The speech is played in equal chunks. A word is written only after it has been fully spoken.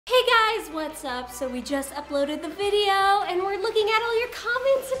Hey guys, what's up? So we just uploaded the video and we're looking at all your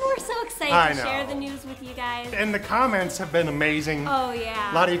comments and we're so excited to share the news with you guys. And the comments have been amazing. Oh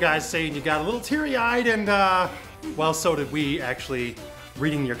yeah. A lot of you guys saying you got a little teary-eyed and well, so did we actually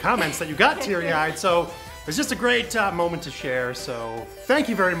reading your comments that you got teary-eyed. So it's just a great moment to share. So thank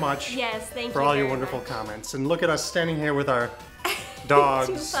you very much. Yes, thank you for all your wonderful comments. And look at us standing here with our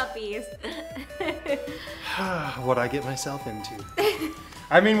dogs. 2 puppies. What I get myself into.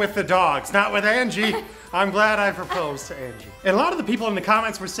 I mean with the dogs, not with Angie. I'm glad I proposed to Angie. And a lot of the people in the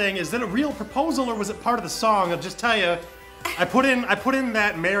comments were saying, is that a real proposal or was it part of the song? I'll just tell you, I put in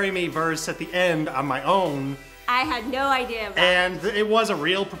that "Marry Me" verse at the end on my own. I had no idea about and it was a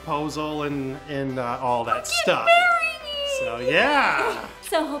real proposal and all that stuff. Marry me! So yeah.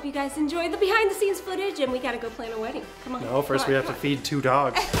 So hope you guys enjoyed the behind the scenes footage and we gotta go plan a wedding. Come on. No, first we have to feed 2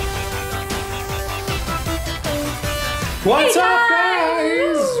 dogs. What's up,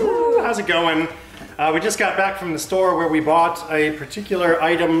 guys? Woo, how's it going? We just got back from the store where we bought a particular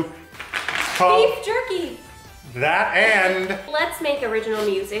item called beef jerky. That and let's make original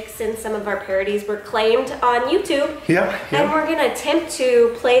music since some of our parodies were claimed on YouTube. Yep. And we're gonna attempt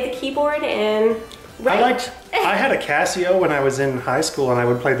to play the keyboard and write. I had a Casio when I was in high school and I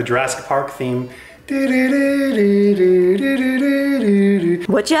would play the Jurassic Park theme.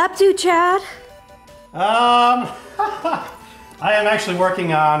 What you up to, Chad? I am actually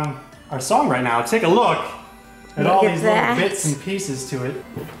working on our song right now. Take a look at all these little bits and pieces to it.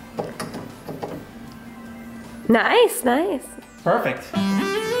 Nice, nice. Perfect.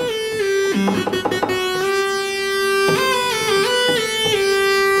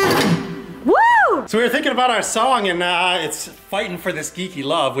 Woo! So we were thinking about our song and it's Fighting for This Geeky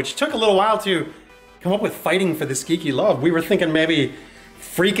Love, which took a little while to come up with Fighting for This Geeky Love. We were thinking maybe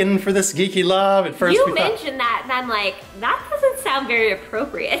Freaking for This Geeky Love. At first you mentioned that and I'm like, that doesn't sound very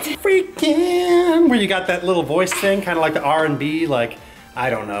appropriate. Freaking, where you got that little voice thing, kind of like the R&B, like, I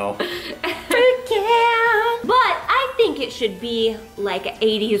don't know. Freaking. But I think it should be like an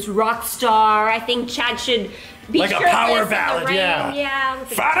 80s rock star. I think Chad should be like a power ballad, yeah. Yeah.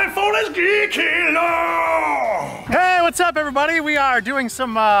 Fighting for this geeky love. Hey, what's up, everybody? We are doing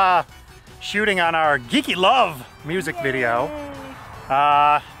some shooting on our Geeky Love music video.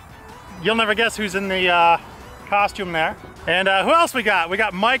 You'll never guess who's in the costume there. And who else we got? We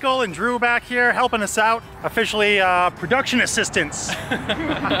got Michael and Drew back here helping us out. Officially production assistants.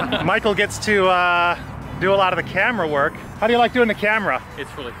 Michael gets to do a lot of the camera work. How do you like doing the camera?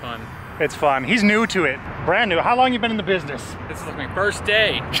 It's really fun. It's fun. He's new to it. Brand new. How long you been in the business? This is like my first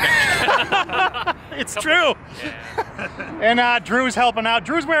day. It's true. Yeah. And Drew's helping out.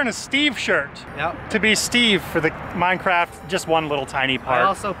 Drew's wearing a Steve shirt. Yep. To be Steve for the Minecraft, just one little tiny part. I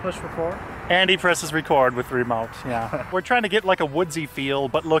also push record. And he presses record with the remote, yeah. We're trying to get like a woodsy feel,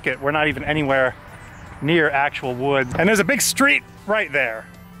 but look it, we're not even anywhere near actual woods. And there's a big street right there.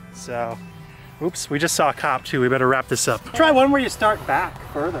 So, oops, we just saw a cop too. We better wrap this up. Try one where you start back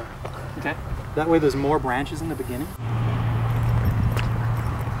further. Okay. That way there's more branches in the beginning.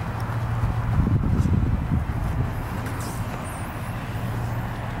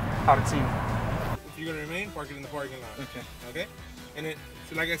 How'd it seem? If you're gonna remain, park it in the parking lot. Okay. Okay? And it,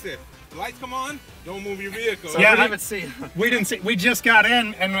 so like I said, the lights come on, don't move your vehicle. So yeah, I haven't seen. We didn't see, we just got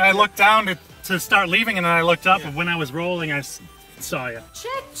in and I looked down to start leaving and then I looked up and when I was rolling, I saw you.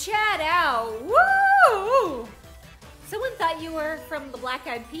 Check Chad out. Woo! Someone thought you were from the Black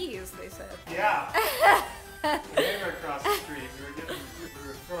Eyed Peas, they said. Yeah. We were across the street. We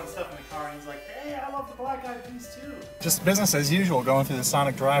were throwing stuff in the car and he's like, hey, I love the Black Eyed Peas too. Just business as usual, going through the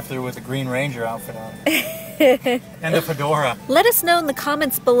Sonic drive-thru with the Green Ranger outfit on. And a fedora. Let us know in the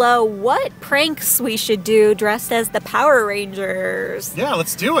comments below what pranks we should do dressed as the Power Rangers. Yeah,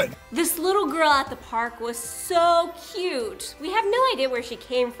 let's do it. This little girl at the park was so cute. We have no idea where she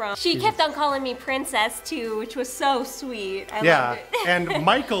came from. She kept on calling me Princess too, which was so sweet. I loved it. And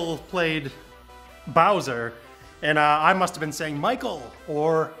Michael played Bowser. And I must have been saying, Michael,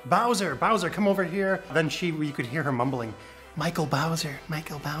 or Bowser, Bowser, come over here. Then you could hear her mumbling, Michael Bowser,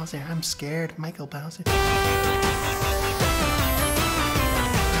 I'm scared, Michael Bowser.